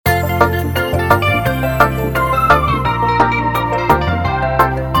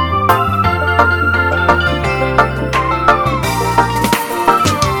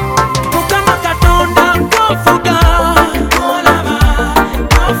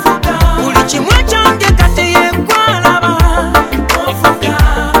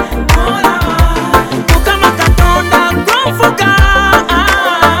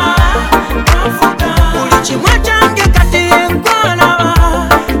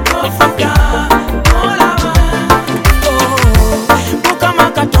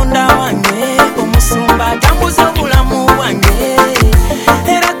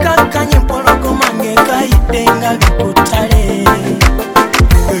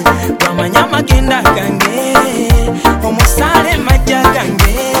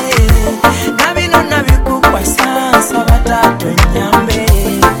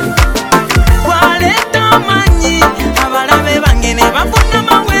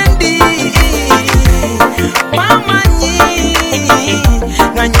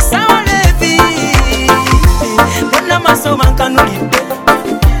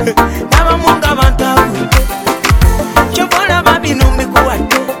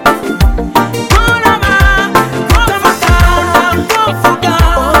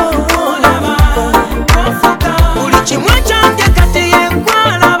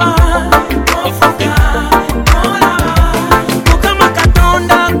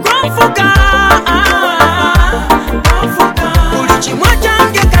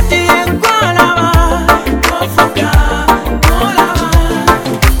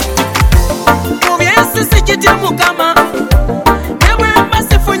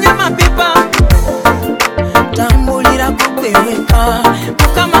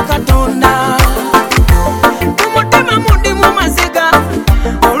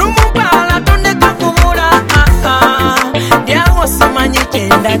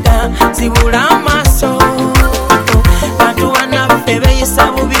nsega zibula amaso bantu banaffe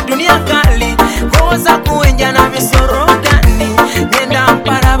beyisa bubi dunia kali koza kuwenja na bisoro gani ngenda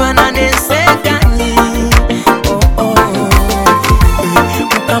mparabana nenseganyi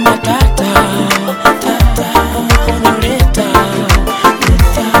Mukama tata noleta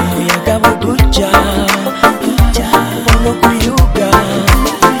kuyaga buguja ono kuyuga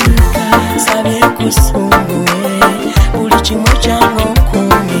sabye kusunguwe buli kimu kyange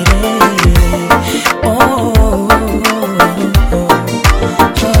okumire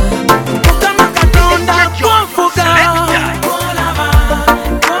Mukama Katonda gwofuga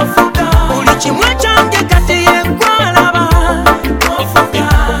buli kimu kyange kati ye gwalaba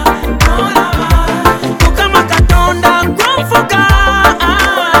Mukama Katonda gwofuga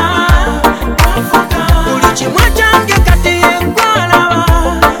buli kimu kyange kati ye gwalaba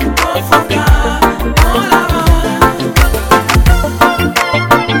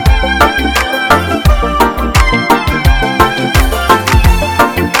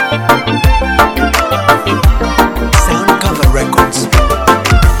Sound Cover Records.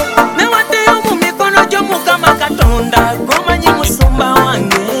 Newaddeyo mu mikono gyo Mukama Katonda gomanyi musumba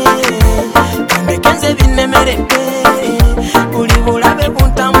wange kandekenze binnemeredde buli bulabe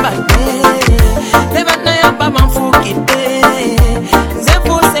buntambadde ne bannayamba banfuukidde nze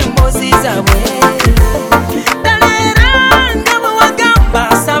fuuse emboozi zaabwe ddala era nga bwe wagamba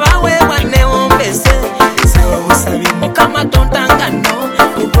saba weebwa newombese saba busabi Mukama tontanga nno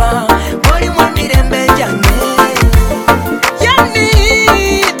kuba olimu emirembe gyange yani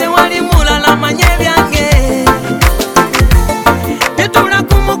tewali mulala manye byange tetula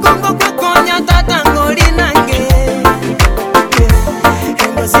ku mugongo gwekonya tata ng'oli nange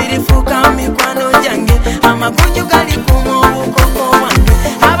engo zirifuuka mikwano gyange amagunju gali kuma obukoko wange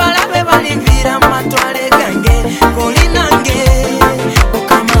abalabe balinviira matwale gange ng'oli nange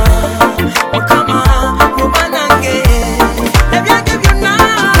Mukama Mukama kuba nange ebyange byonna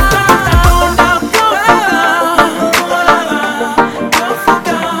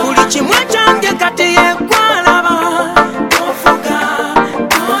buli kimu kyange kati ye gwalaba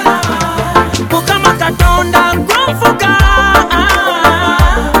Mukama Katonda gwofuga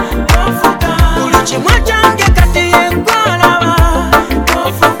buli kimu kyange kati ye gwalaba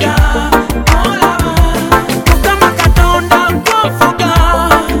Mukama Katonda gwofuga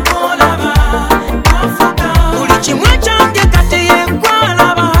buli kimu kyange kati ye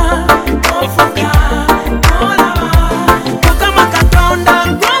gwalaba Mukama Katonda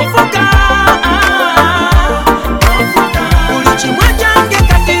gwofuga buli kimu kyange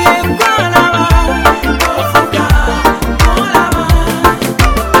kati ye